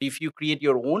If you create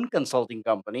your own consulting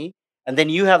company and then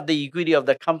you have the equity of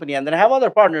the company and then have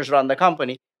other partners run the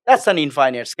company, that's an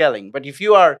infinite scaling. But if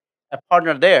you are a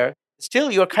partner there,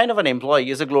 still you're kind of an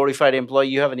employee. As a glorified employee,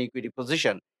 you have an equity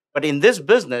position. But in this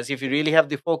business, if you really have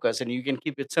the focus and you can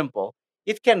keep it simple,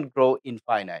 it can grow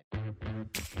infinite.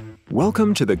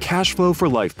 Welcome to the Cashflow for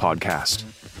Life podcast.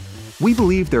 We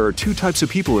believe there are two types of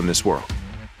people in this world.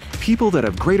 People that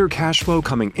have greater cash flow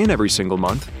coming in every single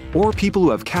month, or people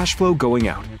who have cash flow going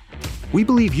out. We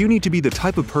believe you need to be the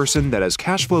type of person that has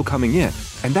cash flow coming in,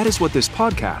 and that is what this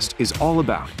podcast is all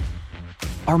about.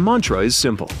 Our mantra is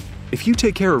simple. If you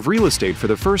take care of real estate for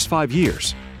the first 5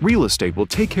 years, real estate will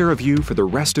take care of you for the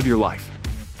rest of your life.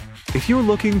 If you're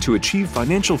looking to achieve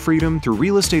financial freedom through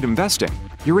real estate investing,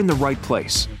 you're in the right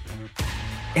place.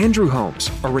 Andrew Holmes,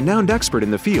 a renowned expert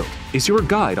in the field, is your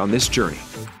guide on this journey.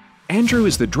 Andrew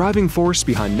is the driving force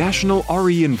behind National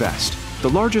RE Invest, the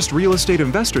largest real estate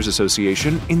investors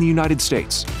association in the United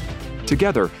States.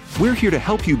 Together, we're here to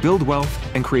help you build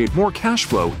wealth and create more cash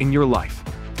flow in your life.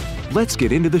 Let's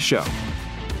get into the show.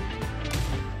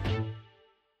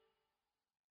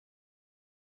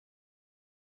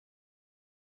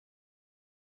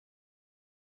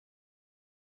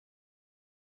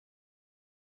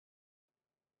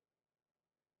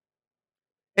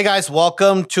 Hey guys,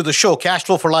 welcome to the show,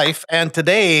 Cashflow for Life. And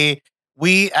today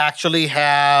we actually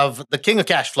have the king of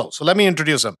cash flow. So let me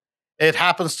introduce him. It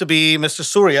happens to be Mr.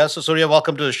 Surya. So Surya,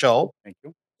 welcome to the show. Thank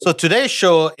you. So today's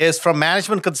show is from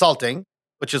management consulting,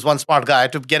 which is one smart guy,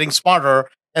 to getting smarter,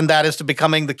 and that is to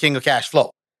becoming the king of cash flow.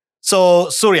 So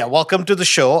Surya, welcome to the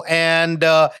show. And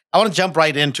I want to jump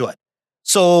right into it.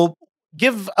 So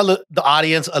give the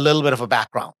audience a little bit of a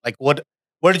background. Like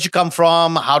where did you come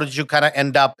from? How did you kind of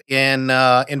end up in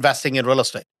investing in real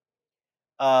estate?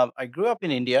 I grew up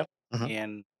in India, Mhm.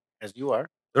 and as you are,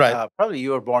 Right. probably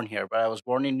you were born here, but I was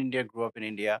born in India, grew up in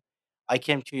India. I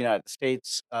came to United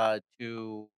States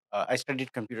I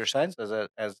studied computer science as a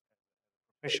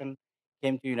profession.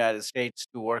 Came to United States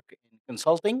to work in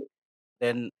consulting.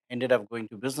 Then ended up going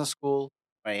to business school,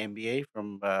 my MBA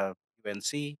from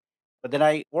UNC. But then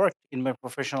I worked in my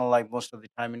professional life most of the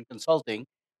time in consulting.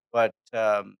 But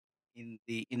in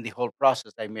the whole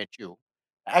process, I met you.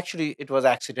 Actually, it was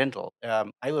accidental.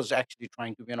 I was actually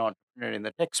trying to be an entrepreneur in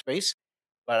the tech space,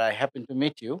 but I happened to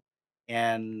meet you,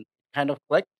 and kind of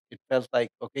clicked. It felt like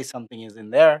okay, something is in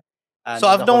there, So and then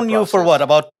I've the whole known you for what, process,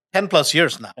 about 10 plus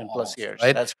years now, 10 plus almost, years.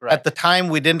 right? That's At correct. the time,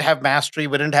 we didn't have mastery,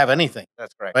 we didn't have anything,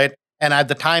 That's correct. right? And at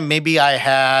the time, maybe I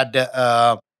had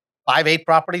 8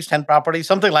 properties, 10 properties,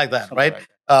 something like that, Something right? like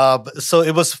that. So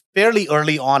it was fairly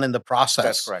early on in the That's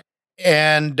process. correct.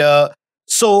 And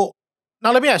so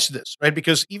now let me ask you this, right?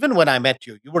 Because even when I met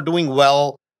you, you were doing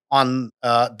well on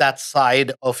that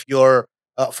side of your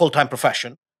full-time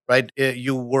profession, right?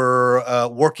 You were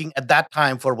working at that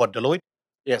time for what, Deloitte?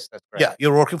 Yes, that's correct. Yeah,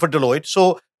 you're working for Deloitte.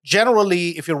 So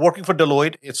generally, if you're working for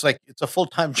Deloitte, it's like it's a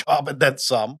full-time job and then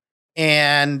some.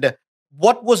 And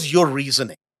what was your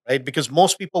reasoning, right? Because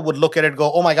most people would look at it and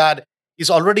go, oh my God,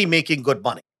 he's already making good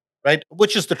money, right?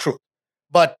 Which is the truth.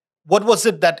 But what was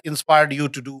it that inspired you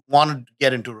to wanted to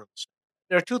get into real estate?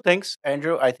 There are two things,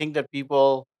 Andrew. I think that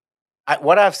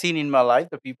what I've seen in my life,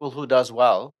 the people who does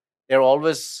well, they're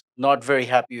always not very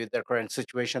happy with their current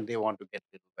situation. They want to get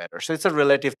a little better. So it's a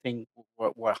relative thing,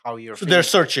 how you're So they're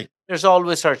feeling. searching. There's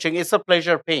always searching. It's a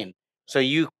pleasure pain. So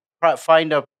you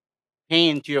find a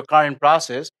pain to your current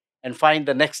process and find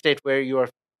the next state where you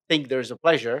think there's a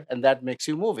pleasure, and that makes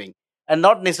you moving. And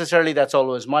not necessarily that's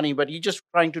always money, but you're just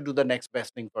trying to do the next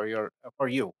best thing for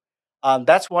you.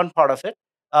 That's one part of it.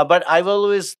 But I've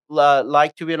always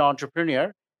liked to be an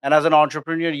entrepreneur, and as an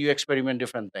entrepreneur, you experiment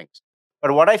different things.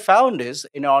 But what I found is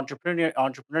in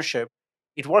entrepreneurship,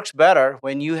 it works better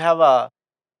when you have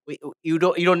you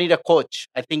don't need a coach.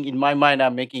 I think in my mind,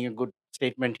 I'm making a good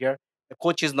statement here. The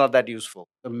coach is not that useful.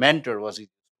 The mentor was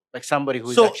useful, like somebody who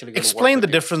is So actually going to work explain the with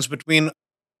you. difference between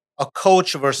a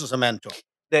coach versus a mentor.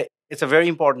 It's a very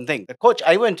important thing. The coach,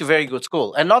 I went to very good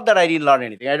school, and not that I didn't learn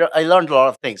anything. I learned a lot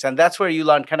of things, and that's where you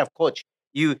learn kind of coach.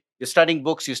 You're studying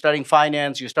books, you're studying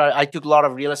finance. I took a lot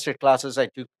of real estate classes. I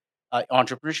took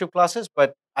entrepreneurship classes,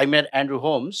 but I met Andrew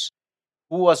Holmes,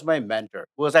 who was my mentor,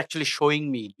 who was actually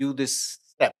showing me do this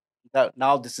step.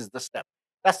 Now this is the step.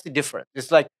 That's the difference.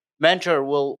 It's like mentor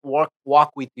will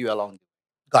walk with you along.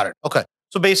 Got it. Okay.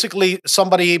 So basically,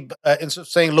 somebody, instead of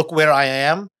saying, look where I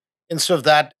am, instead of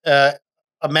that,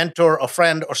 a mentor, a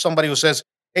friend, or somebody who says,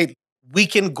 hey, we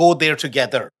can go there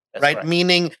together, That's right? correct.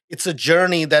 Meaning it's a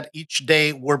journey that each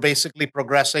day we're basically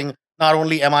progressing. Not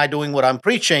only am I doing what I'm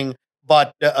preaching,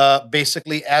 but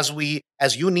basically as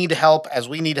you need help, as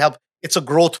we need help, it's a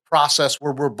growth process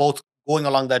where we're both going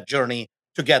along that journey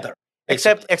together.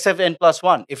 Except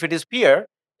n+1. If it is peer,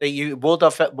 you both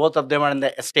of them are in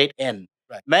the state n.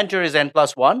 Right. Mentor is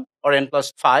n+1 or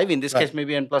n+5. In this Right. case,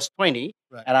 maybe n+20,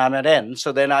 Right. and I'm at n.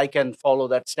 So then I can follow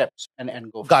that steps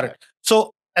and go. Got it.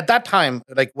 So at that time,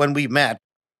 like when we met,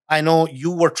 I know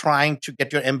you were trying to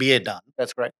get your MBA done.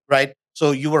 That's correct. Right.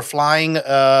 So you were flying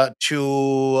to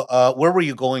where were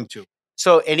you going to?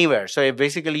 So anywhere. So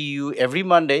basically, you every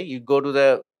Monday you go to the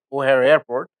O'Hare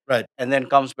Airport, Right. and then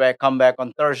come back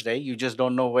on Thursday. You just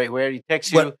don't know where it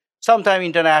takes you. Well- Sometime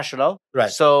international.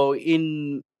 Right. So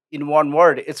in one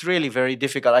word, it's really very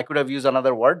difficult. I could have used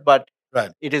another word, but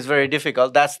Right. it is very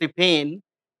difficult. That's the pain.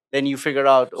 Then you figure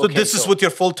out. So this is with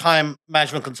your full-time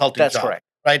management consulting That's job. correct.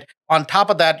 Right. On top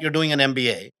of that, you're doing an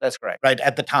MBA. That's correct. Right.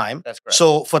 At the time. That's correct.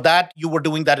 So for that, you were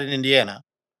doing that in Indiana.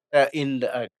 In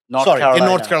North Carolina. In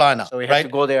North Carolina. So we had right? to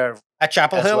go there At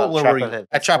Chapel as Hill? well. Where Chapel were you? Hill. At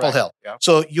That's Chapel correct. Hill. Yeah.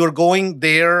 So you're going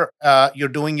there, you're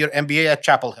doing your MBA at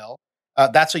Chapel Hill.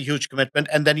 That's a huge commitment.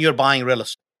 And then you're buying real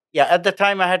estate. Yeah, at the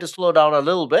time I had to slow down a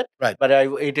little bit. Right. But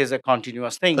it is a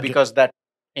continuous thing because that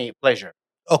pleasure.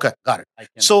 Okay, got it. I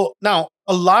can, So now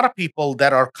a lot of people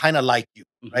that are kind of like you,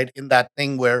 Mhm. right, in that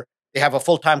thing where they have a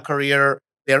full-time career,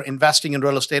 they're investing in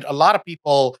real estate. A lot of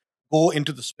people go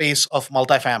into the space of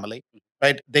multifamily,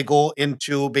 right? They go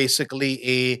into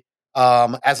basically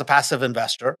as a passive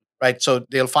investor, right? So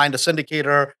they'll find a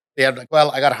syndicator. They're like,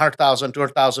 well, I got 100,000,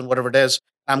 200,000, whatever it is.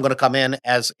 I'm going to come in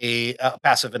as a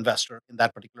passive investor in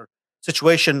that particular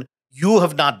situation. You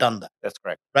have not done that. That's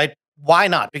correct. Right? Why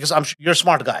not? Because you're a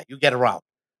smart guy. You get around,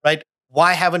 right?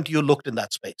 Why haven't you looked in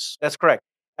that space? That's correct.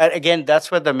 And again,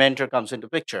 that's where the mentor comes into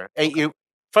picture.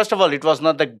 First of all, it was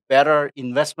not the better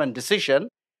investment decision,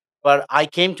 but I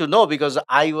came to know because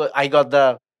I got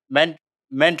the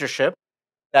mentorship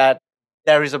that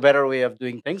there is a better way of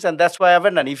doing things, and that's why I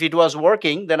went. And if it was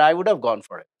working, then I would have gone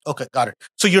for it. Okay, got it.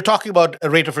 So you're talking about a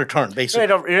rate of return, basically.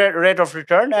 Rate of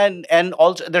return, and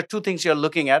also there are two things you're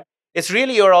looking at. It's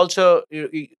really you're also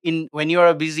when you're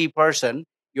a busy person,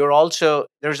 you're also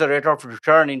there's a rate of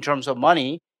return in terms of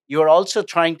money. You're also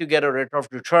trying to get a rate of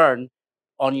return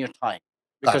on your time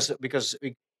because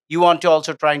you want to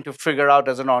also trying to figure out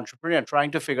as an entrepreneur,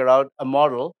 trying to figure out a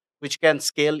model which can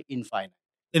scale infinite.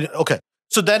 Okay.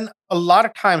 So then a lot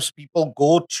of times people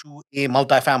go to a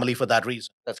multifamily for that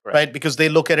reason. That's correct. Right? Because they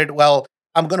look at it, well,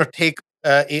 I'm going to take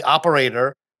a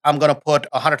operator, I'm going to put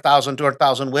 100,000,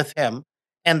 200,000 with him,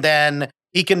 and then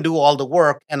he can do all the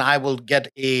work and I will get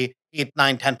a 8,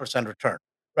 9, 10% return.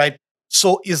 Right?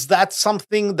 So is that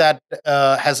something that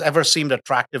has ever seemed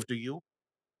attractive to you?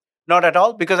 Not at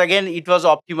all, because again, it was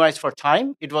optimized for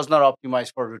time. It was not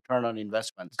optimized for return on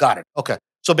investments. Got it. Okay.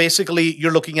 So basically,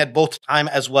 you're looking at both time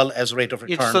as well as rate of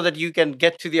return. It's so that you can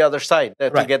get to the other side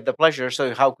to get the pleasure.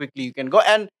 So how quickly you can go.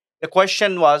 And the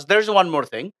question was, there's one more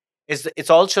thing.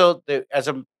 It's also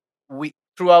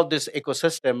throughout this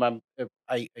ecosystem,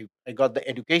 I got the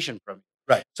education from it.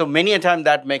 Right. So many a time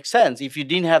that makes sense. If you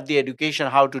didn't have the education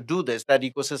how to do this, that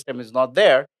ecosystem is not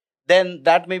there, then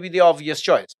that may be the obvious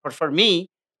choice. But for me,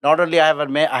 not only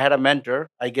I had a mentor,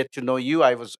 I get to know you.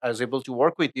 I was able to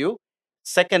work with you.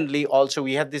 Secondly, also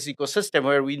we have this ecosystem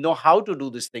where we know how to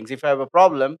do these things. If I have a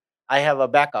problem, I have a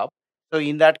backup. So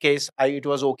in that case, it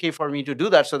was okay for me to do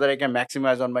that so that I can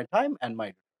maximize on my time and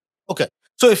my. Okay.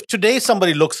 So if today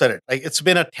somebody looks at it, like it's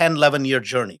been a 10, 11-year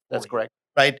journey. That's correct.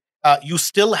 Right? You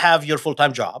still have your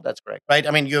full-time job. That's correct. Right?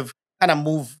 I mean, you've kind of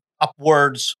moved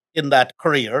upwards in that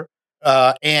career.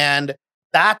 And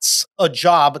that's a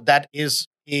job that is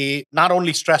not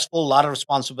only stressful, a lot of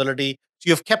responsibility. So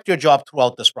you've kept your job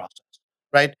throughout this process.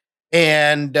 Right?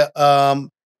 And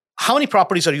how many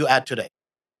properties are you at today?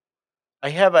 I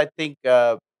have, I think,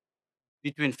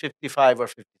 between 55 or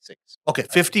 56. Okay,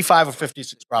 55 or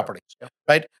 56 properties. Yeah.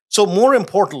 Right? So more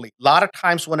importantly, a lot of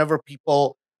times whenever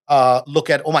people look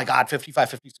at, oh my God, 55,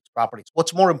 56 properties,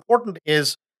 what's more important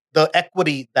is the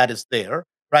equity that is there,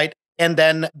 right? And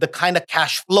then the kind of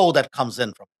cash flow that comes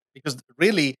in from it. Because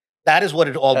really, that is what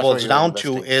it all boils down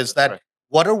to is that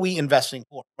what are we investing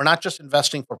for? We're not just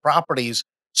investing for properties.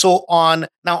 So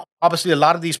now, obviously, a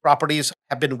lot of these properties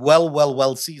have been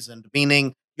well seasoned,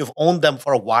 meaning you've owned them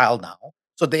for a while now.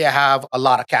 So they have a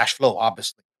lot of cash flow,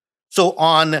 obviously. So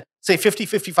on, say, 50,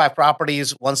 55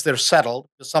 properties, once they're settled,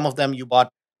 some of them you bought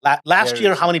last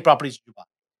year, how many properties did you buy?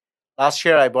 Last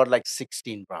year, I bought like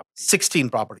 16 properties. 16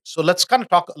 properties. So let's kind of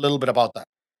talk a little bit about that,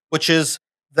 which is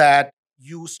that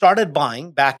you started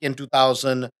buying back in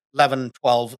 2011,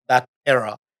 12, that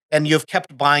era, and you've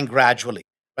kept buying gradually,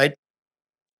 right?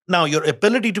 Now, your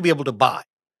ability to be able to buy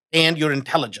and your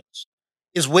intelligence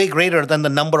is way greater than the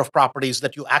number of properties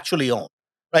that you actually own,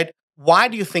 right? Why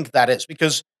do you think that is?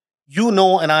 Because You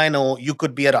know, and I know you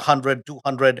could be at 100,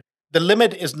 200. The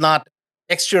limit is not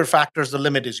exterior factors, the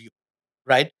limit is you,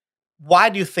 right? Why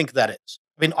do you think that is?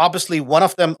 I mean, obviously, one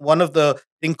of the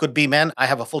thing could be, man, I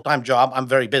have a full time job, I'm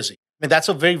very busy. I mean, that's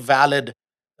a very valid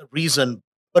reason.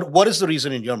 But what is the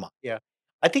reason in your mind? Yeah.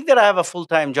 I think that I have a full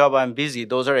time job, I'm busy.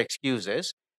 Those are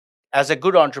excuses. As a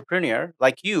good entrepreneur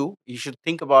like you should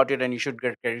think about it and you should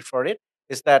get credit for it,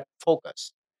 is that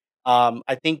focus.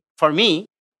 I think for me,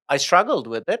 I struggled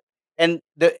with it. And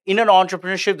in an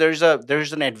entrepreneurship,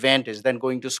 there's an advantage than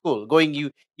going to school. Going,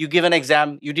 you give an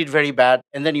exam, you did very bad,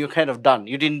 and then you're kind of done.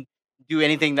 You didn't do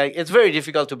anything. Like, it's very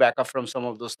difficult to back up from some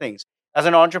of those things. As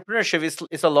an entrepreneurship,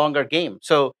 it's a longer game.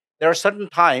 So there are certain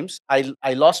times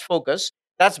I lost focus.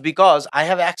 That's because I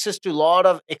have access to a lot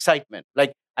of excitement.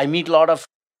 Like, I meet a lot of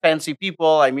fancy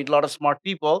people, I meet a lot of smart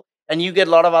people, and you get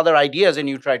a lot of other ideas, and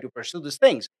you try to pursue these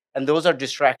things, and those are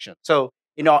distractions. So,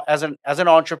 as an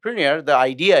entrepreneur, the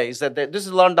idea is that this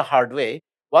is learned the hard way.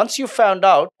 Once you found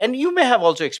out, and you may have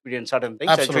also experienced certain things,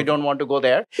 actually Absolutely. don't want to go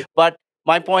there, but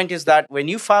my point is that when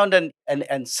you found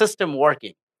an system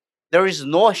working, there is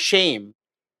no shame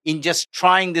in just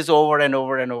trying this over and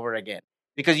over and over again,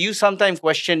 because you sometimes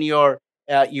question your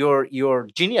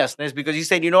geniusness, because you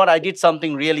said, you know what, I did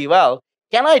something really well,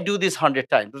 can I do this 100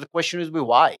 times? The question is,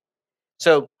 why?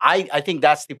 So I think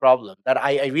that's the problem, that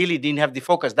I really didn't have the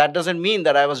focus. That doesn't mean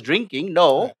that I was drinking.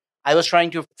 No, Right. I was trying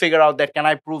to figure out that, can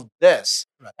I prove this?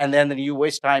 Right. And then you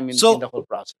waste time in So, the whole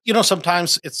process.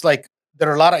 sometimes it's like there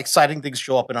are a lot of exciting things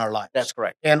show up in our lives. That's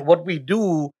correct. And what we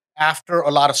do after a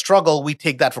lot of struggle, we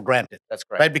take that for granted, That's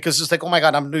correct. right? Because it's like, oh my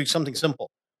God, I'm doing something simple.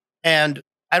 And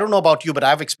I don't know about you, but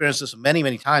I've experienced this many,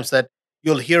 many times that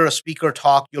you'll hear a speaker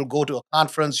talk, you'll go to a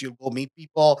conference, you'll go meet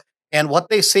people, and what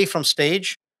they say from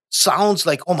stage sounds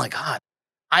like, oh my God,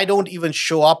 I don't even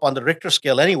show up on the Richter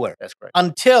scale anywhere That's correct.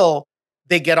 until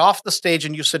they get off the stage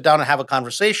and you sit down and have a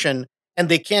conversation and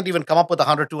they can't even come up with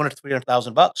 100, 200,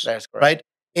 300,000 bucks. That's correct. Right.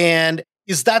 And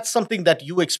is that something that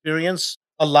you experience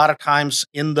a lot of times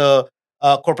in the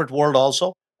corporate world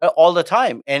also? All the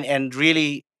time, and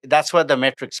really, that's where the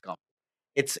metrics come.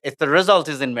 It's the result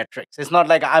is in metrics. It's not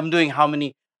like I'm doing how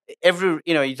many, every,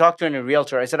 you talk to a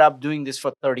realtor, I said, I'm doing this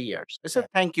for 30 years. I said, Right.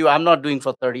 thank you, I'm not doing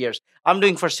for 30 years, I'm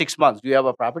doing for 6 months. Do you have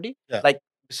a property? Yeah. Like,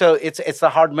 so it's the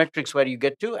hard metrics where you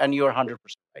get to, and you're 100%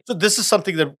 right. So this is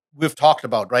something that we've talked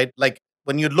about, right? Like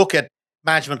when you look at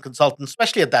management consultants,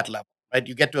 especially at that level, right?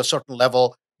 You get to a certain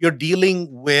level, you're dealing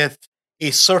with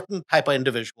a certain type of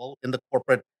individual in the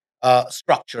corporate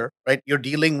structure, right? You're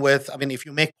dealing with, I mean, if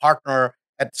you make partner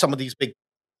at some of these big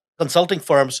consulting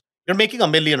firms, you're making a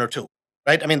million or two,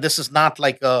 right? I mean, this is not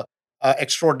like a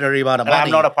extraordinary amount of And money.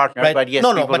 I'm not a partner, right? but yes,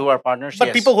 No, no, people who are partners, but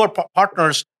yes. people who are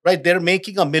partners, right? They're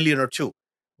making a million or two,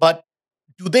 but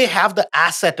do they have the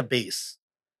asset base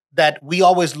that we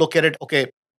always look at it? Okay,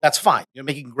 that's fine. You're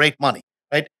making great money,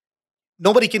 right?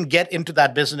 Nobody can get into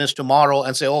that business tomorrow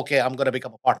and say, okay, I'm going to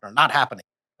become a partner. Not happening,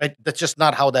 right? That's just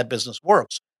not how that business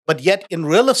works. But yet in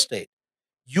real estate,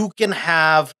 you can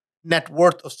have net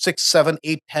worth of 6, 7,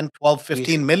 8, 10, 12,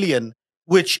 15 million,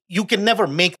 which you can never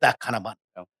make that kind of money,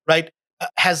 No. right?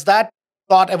 Has that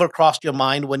thought ever crossed your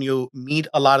mind when you meet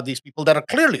a lot of these people that are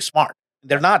clearly smart?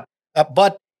 They're not,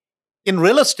 but in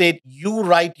real estate, you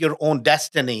write your own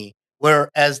destiny,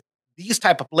 whereas these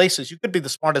type of places, you could be the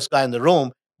smartest guy in the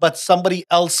room, but somebody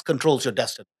else controls your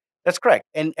destiny. That's correct.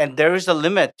 And there is a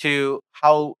limit to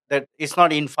how that, it's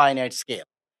not infinite scale.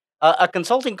 A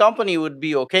consulting company would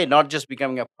be okay, not just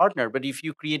becoming a partner, but if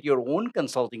you create your own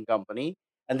consulting company,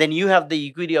 and then you have the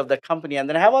equity of the company, and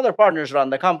then have other partners run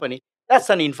the company, that's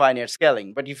an infinite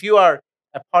scaling. But if you are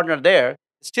a partner there,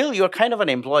 still you're kind of an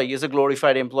employee, is a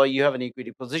glorified employee, you have an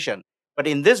equity position. But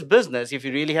in this business, if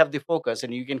you really have the focus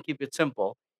and you can keep it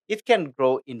simple, it can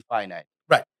grow infinite.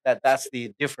 Right. That's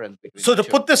the difference between So the to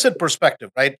two. put this in perspective,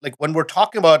 right? Like when we're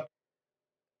talking about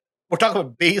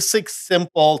basic,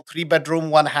 simple 3 bedroom,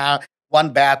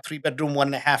 one bath, 3 bedroom,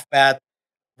 1.5 bath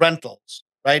rentals,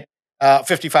 right?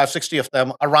 55, 60 of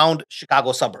them around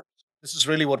Chicago suburbs. This is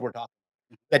really what we're talking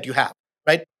about, that you have,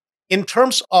 right? In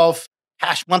terms of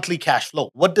monthly cash flow,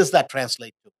 what does that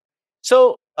translate to?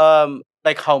 So,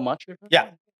 like how much you're talking Yeah.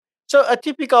 about? So a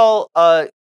typical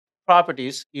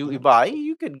properties you buy,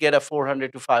 you could get a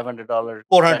 $400 to $500.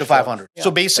 400 to cash flow. 500. Yeah, So that's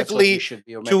what basically, you should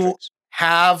be, your to metrics.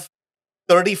 have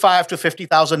 35 to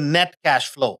 50,000 net cash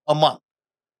flow a month,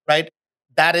 right?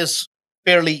 That is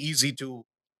fairly easy to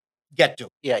get to.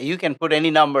 Yeah, you can put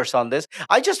any numbers on this.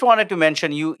 I just wanted to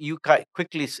mention,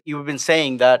 quickly, you've been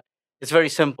saying that it's very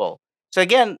simple. So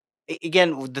again,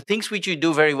 the things which you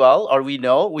do very well, or we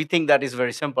think that is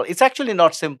very simple. It's actually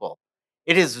not simple.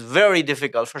 It is very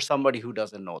difficult for somebody who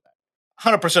doesn't know that.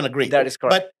 100% agree. That is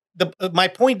correct. But my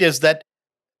point is that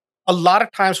a lot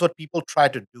of times what people try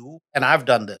to do, and I've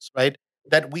done this, right?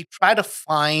 That we try to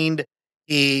find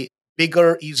a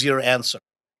bigger, easier answer.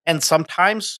 And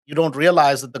sometimes you don't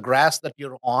realize that the grass that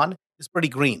you're on is pretty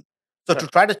green. So to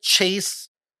Correct. try to chase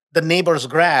the neighbor's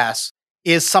grass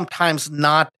is sometimes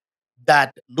not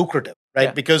that lucrative, right?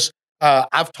 Yeah. Because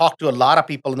I've talked to a lot of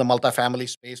people in the multifamily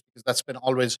space because that's been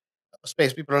always a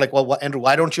space. People are like, well, Andrew,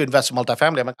 why don't you invest in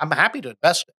multifamily? I'm like, I'm happy to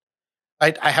invest it,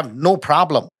 right? I have no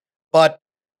problem. But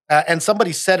and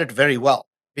somebody said it very well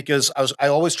because I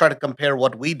always try to compare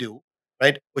what we do,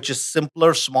 right, which is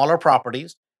simpler, smaller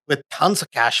properties with tons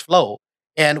of cash flow,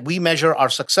 and we measure our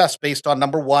success based on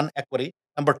number one, equity,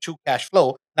 number two, cash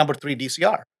flow, number three,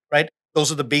 DCR, right?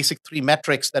 Those are the basic three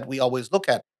metrics that we always look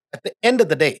at. At the end of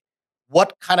the day,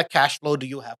 what kind of cash flow do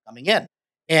you have coming in?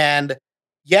 And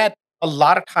yet, a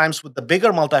lot of times with the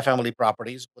bigger multifamily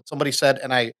properties, what somebody said,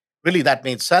 and I really that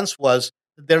made sense was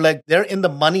they're in the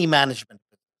money management,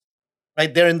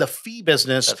 right? They're in the fee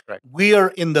business. That's correct. We are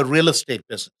in the real estate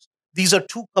business. These are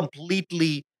two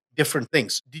completely different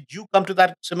things. Did you come to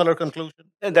that similar conclusion?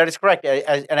 And that is correct.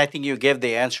 And I think you gave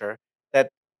the answer that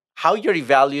how you're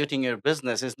evaluating your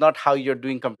business is not how you're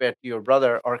doing compared to your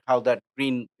brother or how that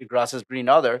green grass is green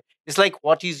other. It's like,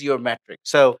 what is your metric?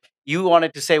 So you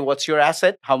wanted to say, what's your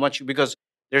asset? How much? Because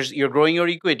you're growing your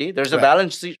equity. There's a Right.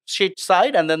 balance sheet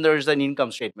side, and then there's an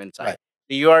income statement side. Right.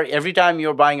 You are every time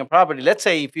you're buying a property. Let's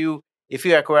say if you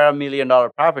acquire $1 million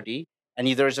property and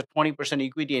there's a 20%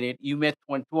 equity in it, you make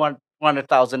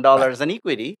 $200,000 in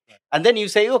equity. Right. And then you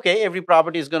say, okay, every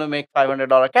property is going to make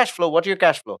 $500 cash flow. What's your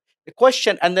cash flow? The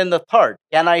question, and then the third,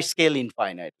 can I scale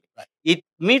infinitely? Right. It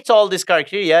meets all this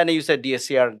criteria, and you said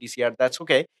DCR, that's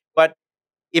okay. But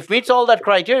if meets all that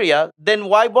criteria, then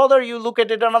why bother you look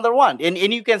at it another one? And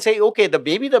you can say, okay,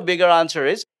 maybe the bigger answer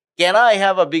is, can I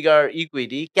have a bigger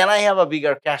equity? Can I have a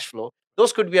bigger cash flow?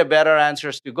 Those could be a better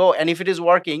answers to go. And if it is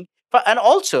working, and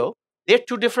also, they're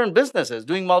two different businesses.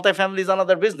 Doing multifamily is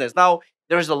another business. Now,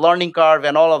 there is a learning curve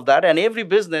and all of that. And every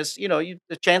business, the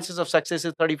chances of success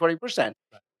is 30-40%. Right.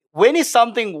 When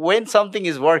something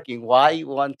is working, why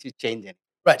want to change it?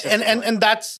 Right. And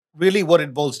that's really what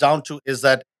it boils down to is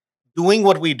that doing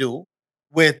what we do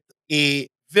with a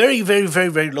very, very, very,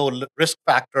 very low risk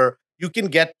factor, you can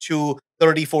get to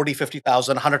 30, 40,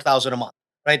 50,000, 100,000 a month,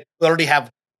 right? We already have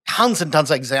tons and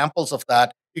tons of examples of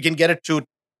that. You can get it to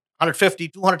 150,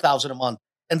 200,000 a month.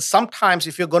 And sometimes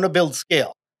if you're going to build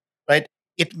scale, right,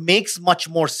 it makes much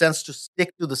more sense to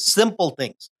stick to the simple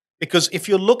things. Because if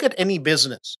you look at any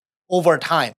business over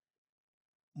time,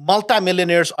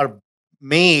 multimillionaires are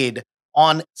made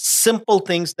on simple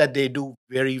things that they do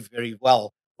very, very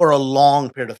well for a long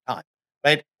period of time,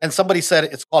 right? And somebody said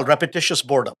it's called repetitious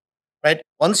boredom, right?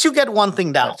 Once you get one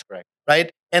thing down, That's correct. right?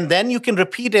 And then you can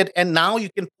repeat it, and now you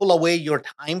can pull away your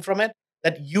time from it,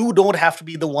 that you don't have to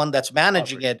be the one that's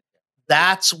managing it.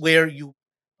 That's where you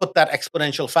put that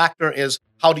exponential factor is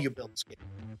how do you build scale?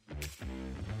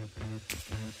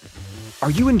 Are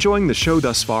you enjoying the show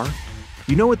thus far?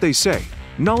 You know what they say,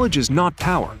 knowledge is not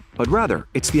power, but rather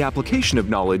it's the application of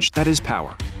knowledge that is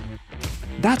power.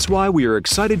 That's why we are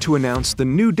excited to announce the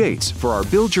new dates for our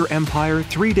Build Your Empire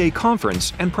 3-day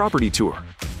conference and property tour.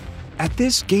 At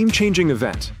this game-changing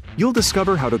event, you'll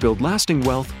discover how to build lasting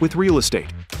wealth with real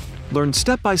estate. Learn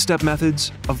step-by-step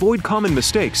methods, avoid common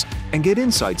mistakes, and get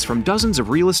insights from dozens of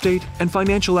real estate and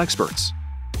financial experts.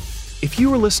 If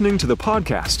you are listening to the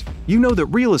podcast, you know that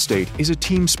real estate is a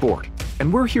team sport,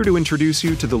 and we're here to introduce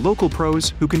you to the local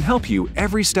pros who can help you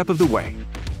every step of the way.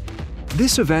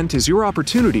 This event is your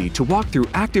opportunity to walk through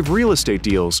active real estate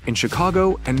deals in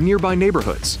Chicago and nearby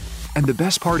neighborhoods. And the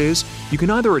best part is, you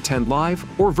can either attend live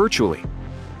or virtually.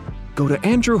 Go to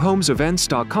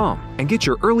andrewhomesevents.com and get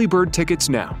your early bird tickets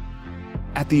now.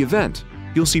 At the event,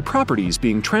 you'll see properties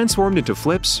being transformed into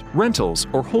flips, rentals,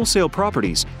 or wholesale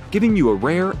properties, giving you a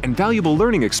rare and valuable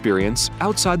learning experience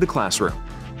outside the classroom.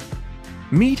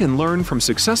 Meet and learn from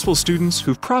successful students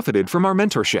who've profited from our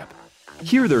mentorship.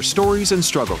 Hear their stories and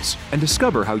struggles, and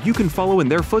discover how you can follow in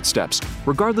their footsteps,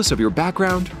 regardless of your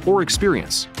background or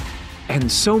experience. And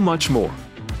so much more.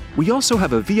 We also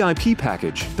have a VIP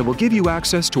package that will give you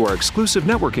access to our exclusive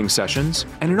networking sessions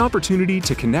and an opportunity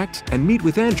to connect and meet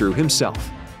with Andrew himself.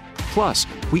 Plus,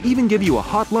 we even give you a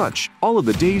hot lunch all of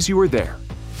the days you are there.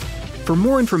 For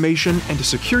more information and to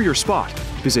secure your spot,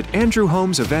 visit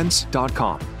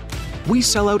andrewhomesevents.com. We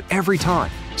sell out every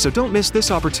time, so don't miss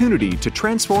this opportunity to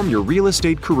transform your real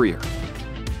estate career.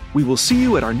 We will see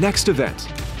you at our next event.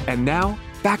 And now,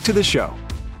 back to the show.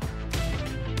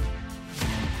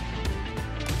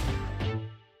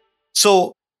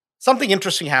 So something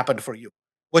interesting happened for you.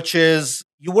 which is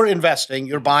you were investing,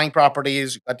 you're buying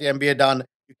properties, you got the MBA done,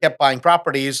 you kept buying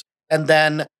properties, and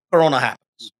then Corona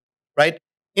happens, right?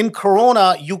 In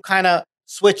Corona, you kind of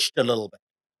switched a little bit,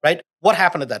 right? What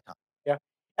happened at that time? Yeah.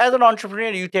 As an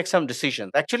entrepreneur, you take some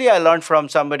decisions. Actually, I learned from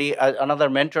somebody, another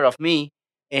mentor of me,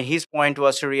 and his point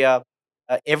was, Surya,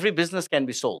 every business can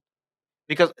be sold.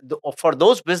 Because for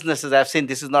those businesses, I've seen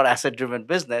this is not asset driven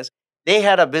business. They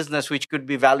had a business which could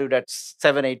be valued at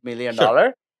Sure. $7-8 million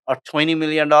or $20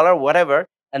 million, whatever.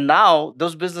 And now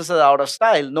those businesses are out of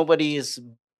style. Nobody is,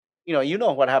 you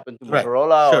know what happened to Right.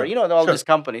 Motorola or Sure. all Sure. these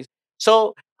companies.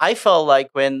 So I felt like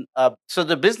when so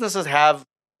the businesses have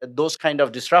those kind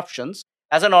of disruptions.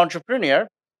 As an entrepreneur,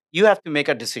 you have to make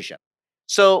a decision.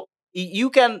 So you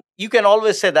can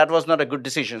always say that was not a good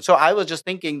decision. So I was just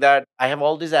thinking that I have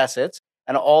all these assets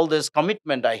and all this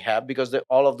commitment I have because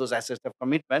all of those assets have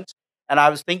commitments. And I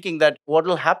was thinking that what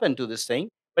will happen to this thing?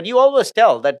 But you always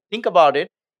tell that think about it.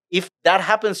 If that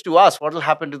happens to us, what will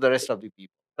happen to the rest of the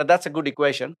people? But that's a good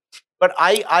equation. But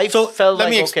I So felt let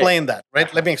like me okay, explain that,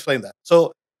 right? Let me explain that.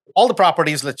 So all the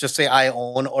properties, let's just say I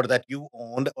own or that you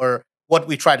owned, or what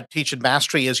we try to teach in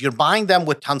mastery is you're buying them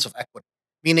with tons of equity,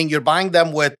 meaning you're buying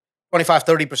them with 25,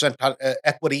 30%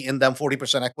 equity in them,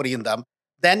 40% equity in them.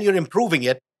 Then you're improving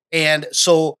it. And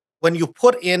so when you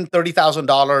put in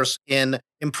 $30,000 in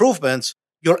improvements,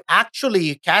 your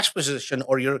actually cash position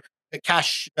or your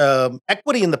cash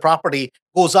equity in the property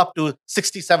goes up to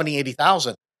 60, 70,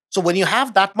 80,000. So when you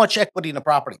have that much equity in a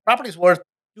property is worth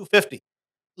 250.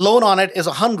 Loan on it is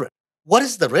 100. What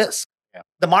is the risk? yeah,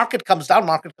 The market comes down,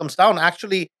 market comes down.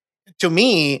 Actually, to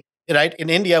me, right, in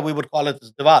India, we would call it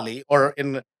as Diwali, or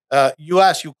in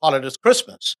US, you call it as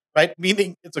Christmas, right?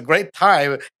 Meaning it's a great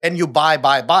time and you buy,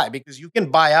 because you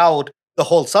can buy out the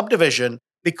whole subdivision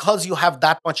because you have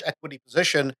that much equity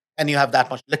position and you have that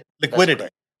much that's liquidity,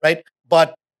 correct. right?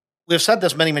 But we've said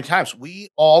this many, many times.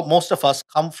 Most of us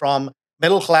come from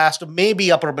middle class to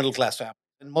maybe upper middle class families.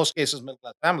 In most cases, middle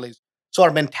class families. So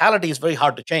our mentality is very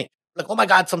hard to change. Like, oh my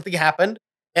God, something happened.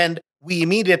 And we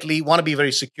immediately want to be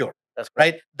very secure, That's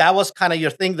correct. right? That was kind of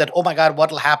your thing that, oh my God, what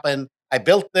will happen? I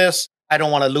built this. I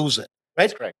don't want to lose it,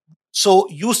 That's right? correct. So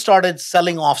you started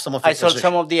selling off some of I your sold some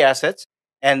positions. of the assets,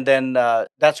 and then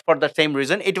that's for the same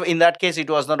reason. In that case, it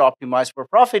was not optimized for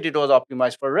profit; it was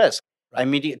optimized for risk.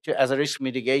 Right. As a risk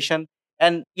mitigation.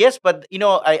 And yes, but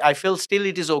I feel still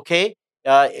it is okay.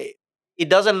 It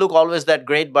doesn't look always that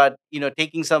great, but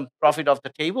taking some profit off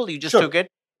the table, you just Sure. took it,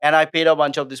 and I paid a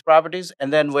bunch of these properties,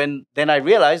 and then then I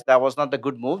realized that was not the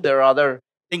good move. There are other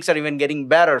things that are even getting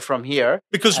better from here,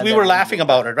 Because and we then were we laughing moved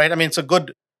about on. it, right? I mean, it's a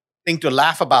good thing to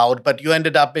laugh about, but you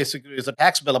ended up basically as a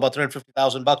tax bill about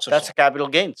 $350,000 or so. That's capital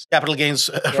gains. Capital gains,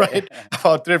 Yeah, right?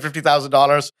 About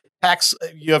 $350,000 tax.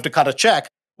 You have to cut a check.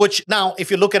 Which now,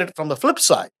 if you look at it from the flip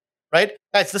side, right,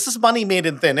 guys, this is money made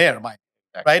in thin air, Mike,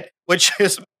 exactly. right? Which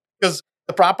is because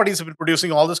the properties have been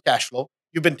producing all this cash flow.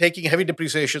 You've been taking heavy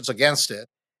depreciations against it,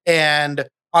 and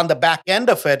on the back end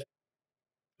of it,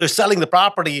 they're selling the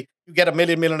property. You get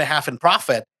 $1.5 million in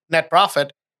profit, net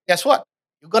profit. Guess what?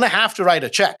 You're going to have to write a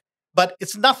check, but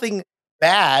it's nothing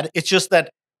bad. It's just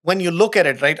that when you look at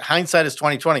it, right? Hindsight is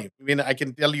 2020. I mean, I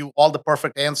can tell you all the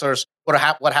perfect answers what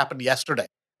happened yesterday,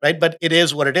 right? But it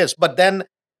is what it is. But then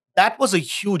that was a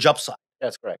huge upside,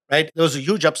 That's correct. right? There was a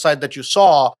huge upside that you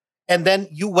saw, and then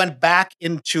you went back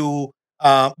into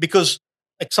because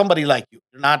like somebody like you're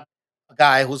not a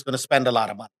guy who's going to spend a lot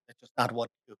of money. That's just not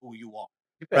who you are,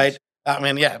 right? Depends. I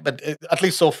mean, yeah, but at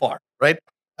least so far, right?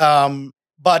 Um,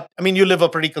 but I mean, you live a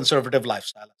pretty conservative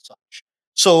lifestyle as such.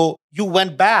 So you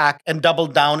went back and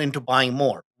doubled down into buying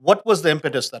more. What was the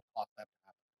impetus that caused that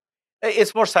to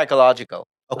It's more psychological.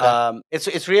 happen?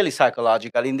 Okay. It's really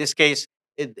psychological. In this case,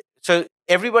 so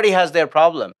everybody has their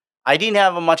problem. I didn't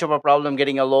have much of a problem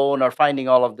getting a loan or finding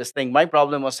all of this thing. My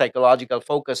problem was psychological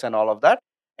focus and all of that.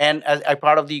 And as a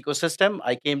part of the ecosystem,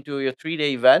 I came to a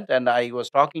 3-day event and I was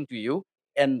talking to you.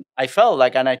 And I felt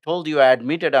like, and I told you, I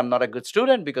admitted I'm not a good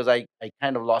student because I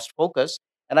kind of lost focus.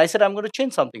 And I said, I'm going to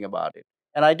change something about it.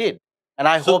 And I did. And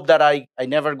I So hope that I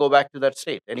never go back to that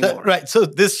state anymore. right. So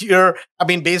this year, I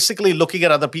mean, basically looking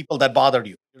at other people that bothered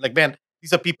you. You're like, man,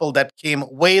 these are people that came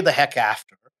way the heck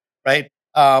after, right?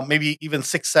 Maybe even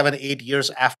 6, 7, 8 years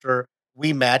after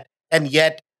we met. And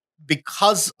yet,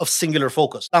 because of singular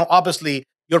focus. Now, obviously,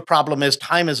 your problem is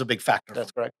time is a big factor,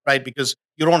 That's correct. right? Because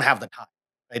you don't have the time,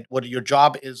 right? What your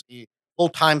job is a full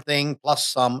time thing plus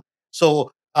some.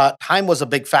 So time was a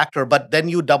big factor, but then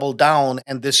you doubled down,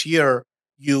 and this year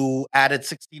you added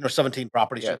 16 or 17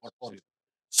 properties to your Yes. portfolio.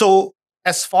 So,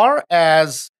 as far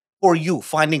as for you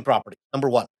finding property, number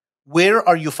one, where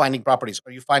are you finding properties?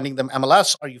 Are you finding them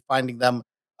MLS? Are you finding them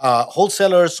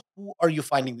wholesalers? Who are you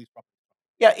finding these properties?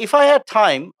 Yeah, if I had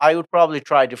time, I would probably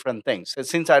try different things.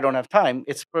 Since I don't have time,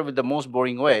 it's probably the most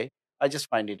boring way. I just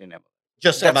find it in MLS.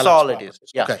 Just That's MLS all it is.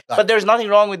 properties. Yeah. Okay, got But it. there's nothing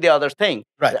wrong with the other thing.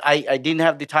 Right. I didn't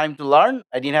have the time to learn.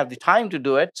 I didn't have the time to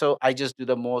do it. So I just do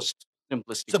the most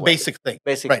simplistic It's a way. basic thing.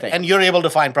 Basic Right. thing. And you're able to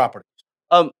find properties.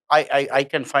 I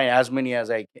can find as many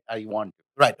as I want to.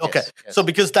 Right. Okay. Yes, yes. So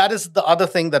because that is the other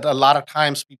thing that a lot of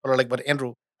times people are like, but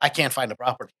Andrew, I can't find a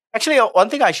property. Actually, one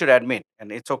thing I should admit,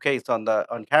 and it's okay, it's on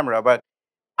camera, but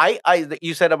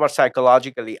you said about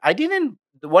psychologically,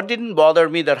 what didn't bother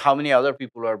me that how many other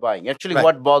people are buying. Actually, Right.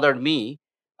 what bothered me,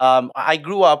 I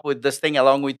grew up with this thing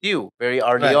along with you very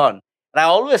early Right. on, and I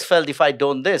always felt if I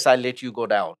don't this, I let you go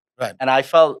down. Right. And I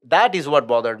felt that is what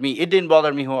bothered me. It didn't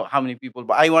bother me how many people,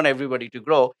 but I want everybody to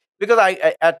grow because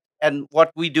and what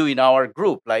we do in our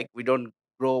group, like we don't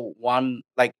grow one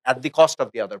like at the cost of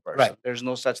the other person. Right. There's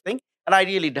no such thing, and I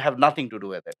really have nothing to do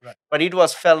with it. Right. But it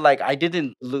was felt like I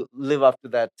didn't live up to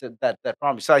that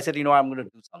promise. So I said, I'm going to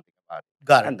do something about it,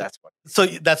 Got it. and that's what. So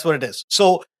that's what it is.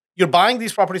 So you're buying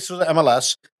these properties through the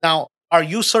MLS. Now, are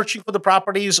you searching for the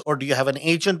properties or do you have an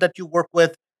agent that you work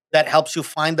with that helps you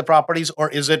find the properties? Or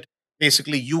is it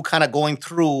basically you kind of going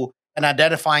through and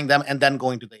identifying them and then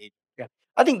going to the agent? Yeah,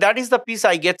 I think that is the piece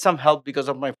I get some help because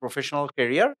of my professional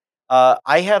career.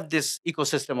 I have this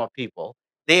ecosystem of people.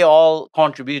 They all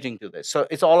contributing to this. So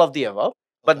it's all of the above.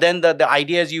 But Okay. then the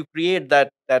idea is you create that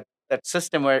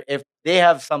system where if they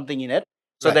have something in it,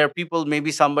 so Right. there are people,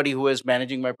 maybe somebody who is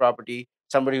managing my property,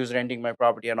 somebody who's renting my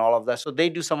property and all of that. So they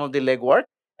do some of the legwork.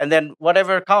 And then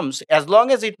whatever comes, as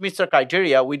long as it meets the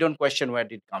criteria, we don't question where it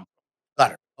did come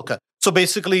Got it. Okay. So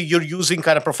basically, you're using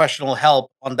kind of professional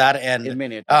help on that from end, in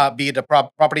many times. be it a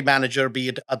property manager, be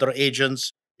it other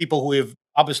agents, people who have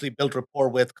obviously built rapport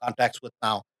with, contacts with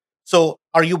now. So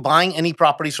are you buying any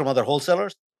properties from other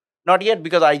wholesalers? Not yet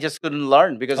because I just couldn't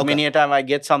learn because Okay. many a time I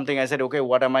get something, I said, okay,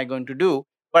 what am I going to do?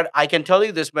 But I can tell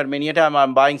you this, but many a time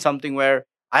I'm buying something where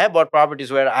I have bought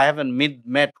properties where I haven't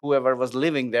met whoever was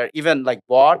living there, even like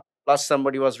bought plus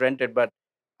somebody was rented, but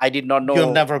I did not know. You've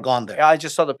never gone there. I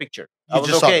just saw the picture. I You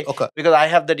was just okay saw it. Okay. because I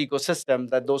have that ecosystem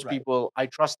that those Right. people, I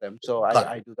trust them. So Got it.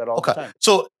 I do that all the Okay. time.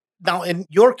 So now in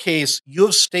your case,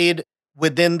 you've stayed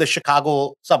within the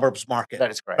Chicago suburbs market,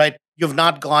 That is correct. right? You've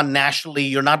not gone nationally.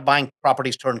 You're not buying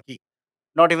properties turnkey,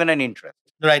 Not even an interest.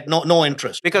 right? No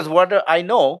interest. Because what I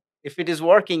know, if it is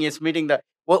working, it's meeting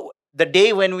the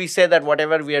day when we say that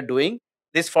whatever we are doing,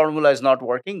 this formula is not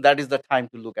working, that is the time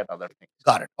to look at other things.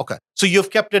 Got it. Okay. So you've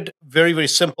kept it very, very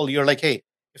simple. You're like, hey,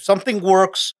 if something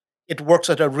works, it works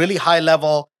at a really high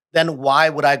level, then why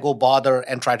would I go bother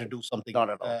and try to do something Not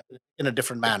at all. in a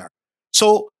different manner?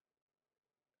 So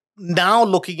now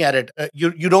looking at it,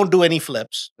 you don't do any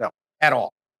flips No. at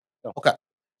all. No. Okay.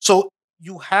 So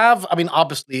you have, I mean,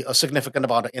 obviously a significant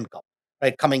amount of income,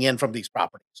 right, coming in from these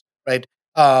properties, right?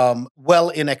 Well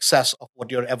in excess of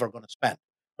what you're ever going to spend,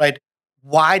 right?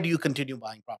 Why do you continue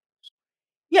buying properties?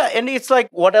 Yeah, and it's like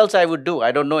what else I would do?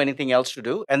 I don't know anything else to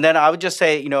do. And then I would just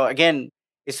say, again,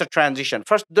 it's a transition.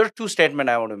 First, there are two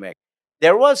statements I want to make.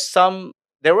 There was some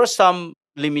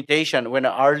limitation when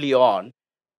early on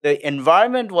the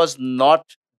environment was not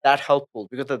that helpful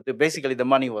because basically the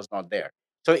money was not there.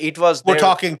 So it was We're there.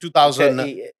 talking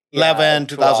 2011,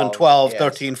 2012,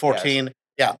 13, 14.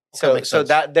 Yeah. Okay, So makes so sense.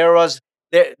 that there was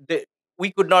there,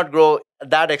 we could not grow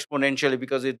that exponentially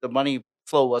because the money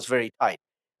flow was very tight.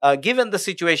 Given the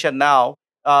situation now,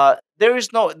 there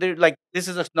is no there like this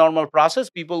is a normal process.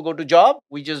 People go to job.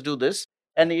 We just do this,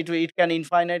 and it can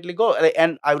infinitely go.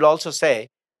 And I would also say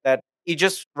that you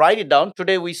just write it down.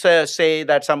 Today we say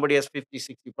that somebody has 50,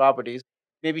 60 properties.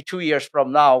 Maybe 2 years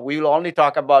from now, we will only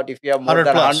talk about if you have more 100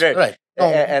 than plus. 100. Right. No,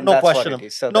 And no that's question. what it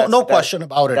is. So No question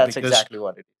about it. that's because, exactly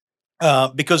what it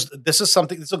is. because this is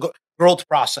something, it's a growth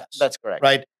process. That's correct.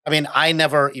 Right. I mean, I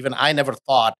never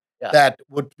thought Yeah. that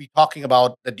would be talking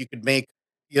about that you could make,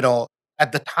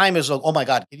 at the time is like, oh my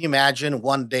God, can you imagine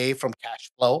one day from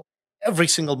cash flow? Every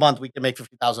single month we can make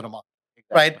 50,000 a month.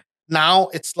 Right. Now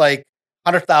it's like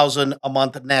 100,000 a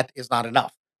month net is not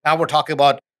enough. Now we're talking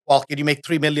about, well, can you make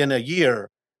 3 million a year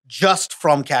just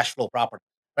from cash flow property,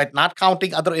 right? Not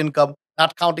counting other income,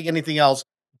 not counting anything else,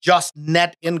 just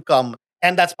net income.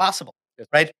 And that's possible, Yes.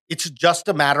 right? It's just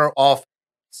a matter of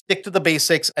stick to the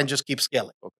basics and just keep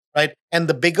scaling, right? And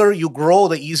the bigger you grow,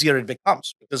 the easier it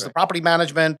becomes because the Right. property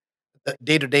management, the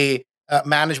day-to-day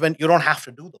management, you don't have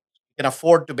to do those. You can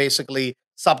afford to basically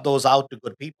sub those out to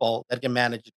good people that can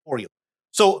manage it for you.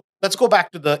 So let's go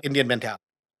back to the Indian mentality,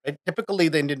 right? Typically,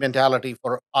 the Indian mentality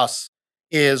for us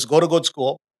is go to good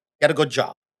school, get a good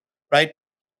job, right?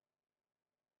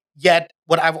 Yet,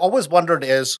 what I've always wondered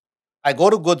is I go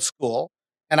to good school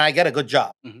and I get a good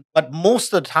job. Mhm. But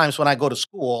most of the times when I go to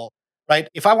school, right,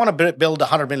 if I want to build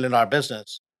 $100 million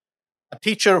business, a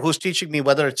teacher who's teaching me,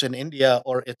 whether it's in India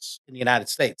or it's in the United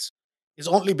States, is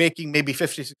only making maybe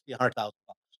 50, 60, $100,000,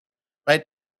 right?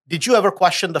 Did you ever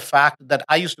question the fact that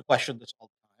I used to question this all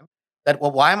the time? That,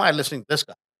 well, why am I listening to this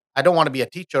guy? I don't want to be a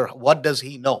teacher. What does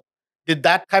he know? Did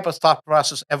that type of thought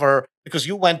process ever, because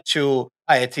you went to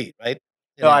IIT, right?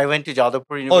 In No, India. I went to Jadavpur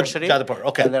Oh, University, Jadavpur.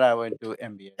 Okay. and then I went to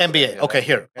MBA. So MBA. yeah, Okay, that's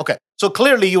here. okay. Okay. So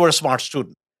clearly you were a smart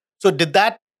student. So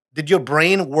did your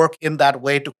brain work in that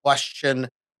way to question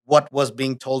what was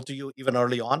being told to you even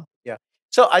early on? Yeah.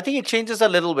 So I think it changes a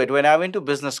little bit. When I went to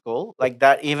business school, like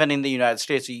that, even in the United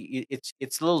States,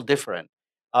 it's a little different.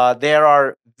 There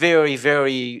are very,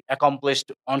 very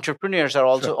accomplished entrepreneurs are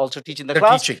Sure. also teaching the They're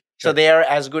class. teaching. So Sure. they are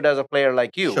as good as a player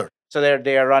like you. Sure. So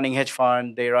they are running hedge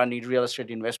fund, they run real estate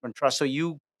investment trust. So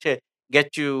you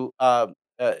get to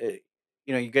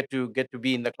you get to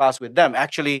be in the class with them.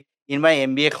 Actually, in my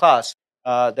MBA class,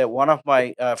 that one of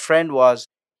my friend was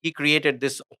he created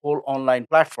this whole online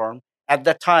platform. At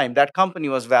that time, that company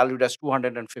was valued as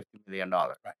 $250 million,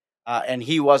 Right. and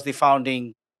he was the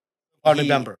founding. Founding He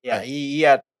member. Yeah, Right. he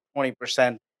had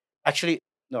 20%. Actually,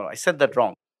 no, I said that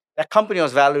wrong. That company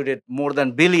was valued at more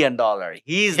than $1 billion.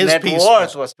 His His net piece,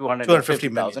 worth yeah. was two hundred and 250 fifty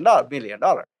million. thousand dollars, $1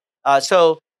 billion.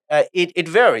 So it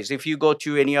varies. If you go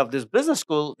to any of this business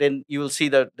school, then you will see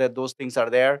that those things are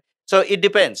there. So it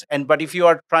depends. But if you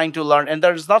are trying to learn, and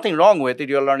there's nothing wrong with it,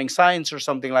 you're learning science or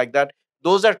something like that.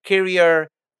 Those are career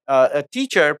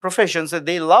teacher professions that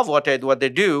they love what they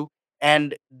do,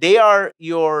 and they are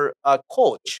your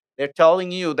coach. They're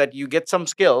telling you that you get some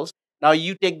skills. Now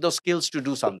you take those skills to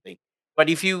do something. But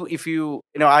if you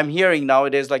I'm hearing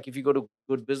nowadays, like if you go to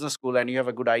good business school and you have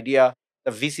a good idea,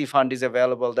 the VC fund is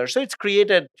available there. So it's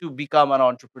created to become an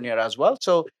entrepreneur as well.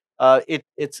 So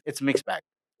it's mixed bag.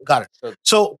 Got it. So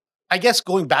So I guess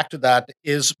going back to that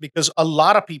is because a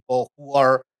lot of people who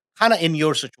are kind of in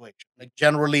your situation, like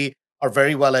generally are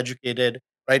very well educated,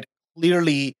 right?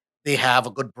 Clearly they have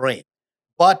a good brain,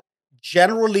 but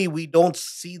generally we don't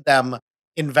see them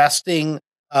investing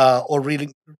or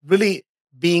really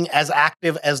being as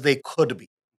active as they could be,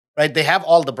 right? They have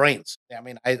all the brains. I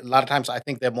mean, a lot of times I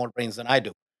think they have more brains than I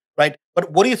do, right?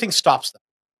 But what do you think stops them?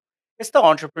 it's the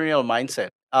entrepreneurial mindset.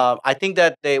 I think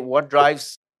that what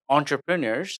drives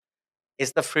entrepreneurs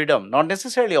is the freedom, not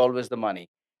necessarily always the money.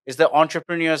 It's the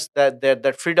entrepreneurs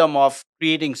that freedom of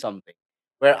creating something,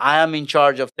 where I am in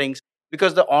charge of things.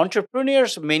 Because the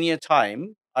entrepreneurs many a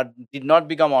time did not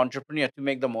become entrepreneur to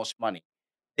make the most money.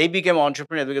 They became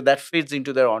entrepreneurs because that fits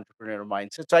into their entrepreneurial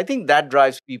mindset. So I think that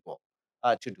drives people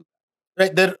to do.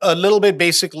 Right, they're a little bit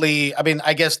basically. I mean,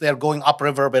 I guess they're going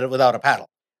upriver but without a paddle,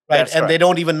 right? That's And correct. they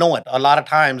don't even know it. A lot of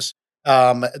times,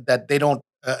 that they don't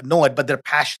know it, but they're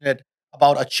passionate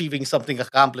about achieving something,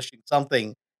 accomplishing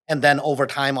something, and then over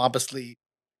time, obviously,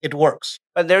 it works.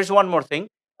 But there's one more thing.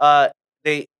 Uh,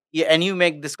 they Yeah, and you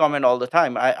make this comment all the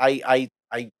time. I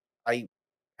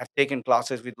have taken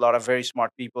classes with a lot of very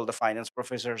smart people, the finance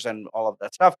professors and all of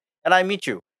that stuff. And I meet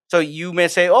you. So you may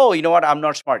say, "Oh, you know what? I'm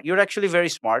not smart." You're actually very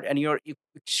smart, and you're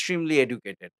extremely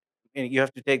educated. And you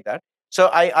have to take that. So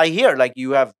I hear like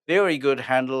you have very good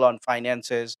handle on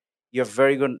finances. You have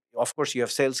very good. Of course, you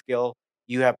have sales skill.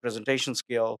 You have presentation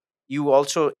skill. You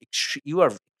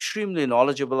are extremely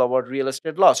knowledgeable about real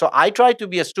estate law. So I try to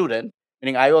be a student,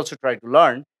 meaning I also try to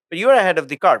learn, but you're ahead of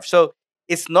the curve. So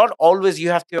it's not always you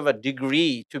have to have a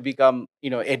degree to become,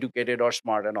 educated or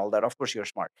smart and all that. Of course, you're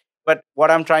smart. But what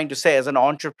I'm trying to say as an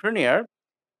entrepreneur,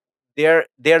 they're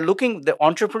looking the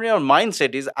entrepreneurial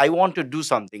mindset is I want to do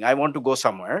something, I want to go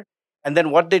somewhere. And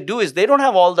then what they do is they don't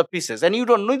have all the pieces, and you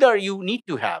don't neither you need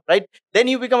to have, right? Then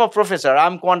you become a professor.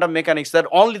 I'm quantum mechanics, that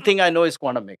only thing I know is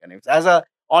quantum mechanics. As a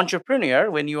entrepreneur,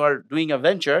 when you are doing a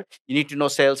venture, you need to know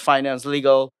sales, finance,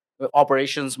 legal,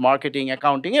 operations, marketing,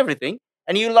 accounting, everything.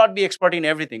 And you'll not be expert in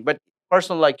everything, but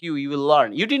person like you will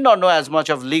learn. You did not know as much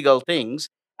of legal things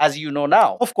as you know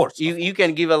now. Of course, You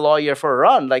can give a lawyer for a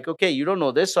run, like, okay, you don't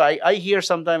know this, so I hear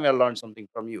sometime I learn something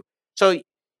from you. So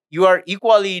you are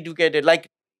equally educated, like,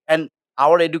 and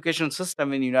our education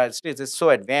system in the United States is so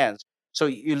advanced. So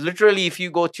you literally, if you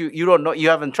go to, you don't know, you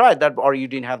haven't tried that, or you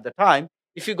didn't have the time,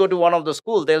 if you go to one of the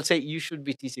schools, they'll say you should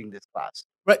be teaching this class.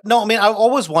 right? No, I mean, I've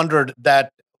always wondered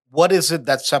that what is it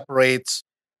that separates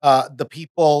the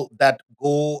people that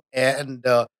go and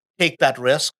take that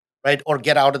risk, right, or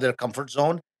get out of their comfort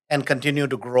zone and continue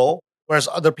to grow, whereas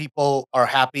other people are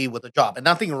happy with a job, and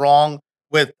nothing wrong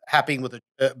with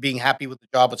being happy with the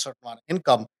job with a certain amount of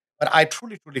income. But I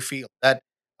truly, truly feel that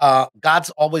God's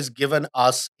always given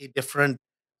us a different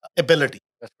ability,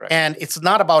 That's correct. And it's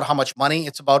not about how much money,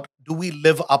 it's about do we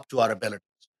live up to our abilities.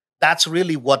 That's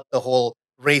really what the whole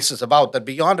race is about. That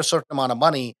beyond a certain amount of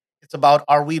money, it's about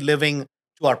are we living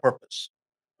to our purpose,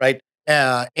 right?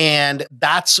 And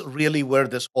that's really where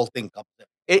this whole thing comes in.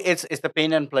 It's the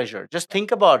pain and pleasure. Just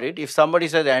think about it. If somebody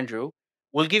says, Andrew,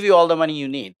 we'll give you all the money you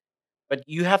need, but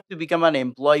you have to become an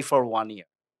employee for 1 year.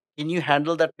 Can you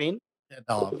handle that pain?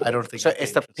 No, I don't think So I'd be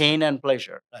it's the interested. pain and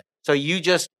pleasure. Right. So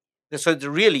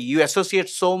really you associate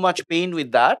so much pain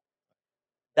with that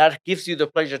gives you the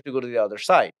pleasure to go to the other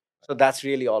side. So that's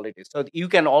really all it is. So you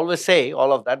can always say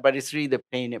all of that, but it's really the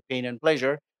pain and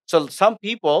pleasure. So some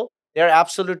people, they're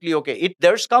absolutely okay.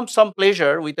 There's comes some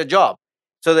pleasure with a job,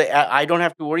 so that I don't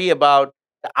have to worry about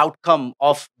the outcome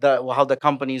of how the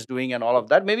company is doing and all of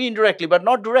that. Maybe indirectly, but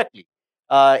not directly.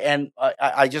 And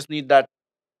I just need that.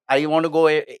 I want to go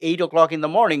at 8 o'clock in the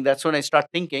morning. That's when I start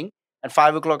thinking. At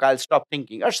 5 o'clock, I'll stop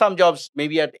thinking. Or some jobs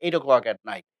maybe at 8 o'clock at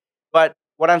night. But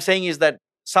what I'm saying is that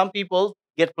some people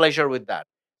get pleasure with that.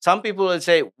 Some people will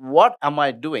say, "What am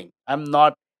I doing? I'm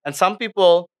not." And some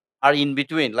people are in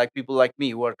between, like people like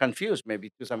me who are confused,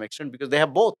 maybe to some extent, because they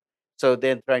have both. So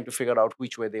they're trying to figure out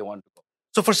which way they want to go.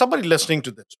 So for somebody listening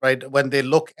to this, right, when they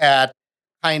look at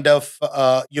kind of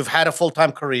you've had a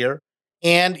full-time career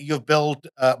and you've built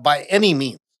by any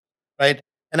means, right,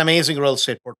 an amazing real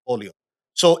estate portfolio.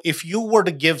 So if you were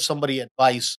to give somebody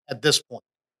advice at this point,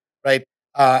 right,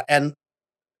 and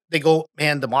they go,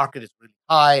 man, the market is really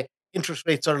high, interest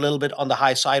rates are a little bit on the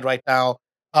high side right now.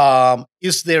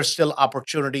 Is there still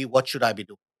opportunity? What should I be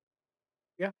doing?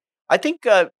 Yeah, I think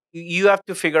you have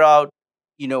to figure out,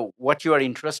 what you are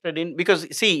interested in. Because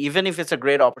see, even if it's a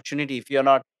great opportunity, if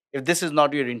this is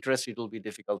not your interest, it will be a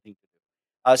difficult thing to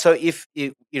do. So if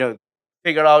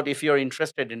figure out if you're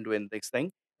interested in doing this thing,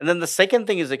 and then the second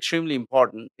thing is extremely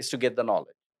important is to get the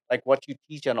knowledge, like what you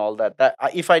teach and all that.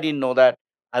 If I didn't know that,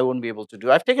 I wouldn't be able to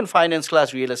do. I've taken finance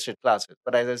class, real estate classes,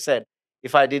 but as I said,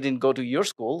 if I didn't go to your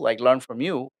school, like learn from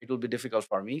you, it will be difficult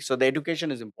for me. So the education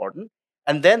is important,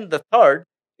 and then the third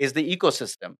is the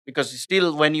ecosystem, because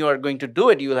still when you are going to do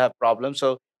it, you will have problems.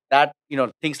 So that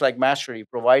things like mastery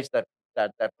provides that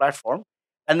platform,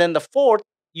 and then the fourth,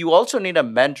 you also need a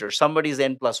mentor. Somebody's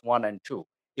n plus one and two.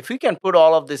 If we can put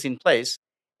all of this in place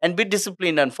and be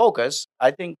disciplined and focused, I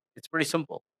think it's pretty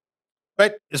simple.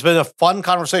 Right. It's been a fun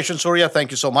conversation, Surya. Thank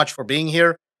you so much for being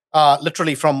here.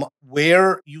 Literally, from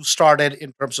where you started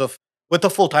in terms of with a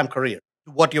full time career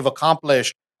to what you've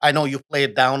accomplished. I know you've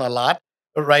played down a lot,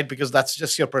 right? Because that's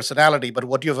just your personality. But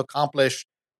what you've accomplished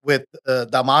with the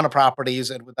amount of properties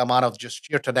and with the amount of just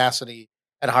sheer tenacity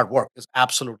and hard work is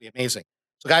absolutely amazing.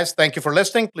 So, guys, thank you for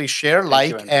listening. Please share,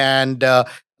 Thank you, like, Andrew. and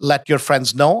let your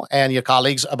friends know and your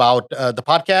colleagues about the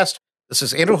podcast. This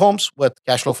is Andrew Holmes with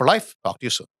Cashflow for Life. Talk to you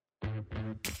soon.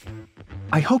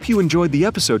 I hope you enjoyed the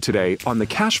episode today on the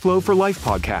Cashflow for Life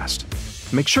podcast.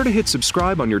 Make sure to hit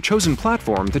subscribe on your chosen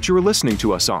platform that you are listening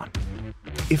to us on.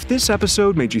 If this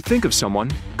episode made you think of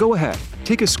someone, go ahead,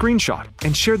 take a screenshot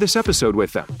and share this episode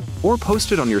with them, or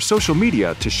post it on your social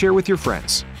media to share with your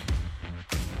friends.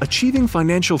 Achieving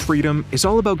financial freedom is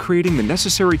all about creating the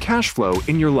necessary cash flow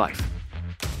in your life.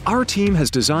 Our team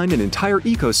has designed an entire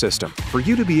ecosystem for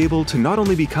you to be able to not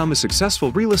only become a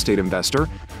successful real estate investor,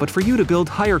 but for you to build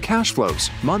higher cash flows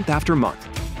month after month.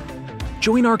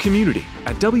 Join our community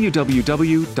at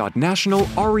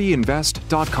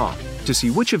www.nationalreinvest.com to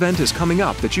see which event is coming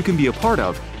up that you can be a part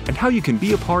of and how you can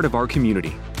be a part of our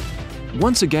community.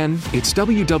 Once again, it's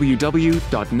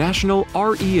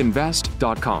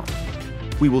www.nationalreinvest.com.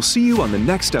 We will see you on the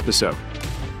next episode.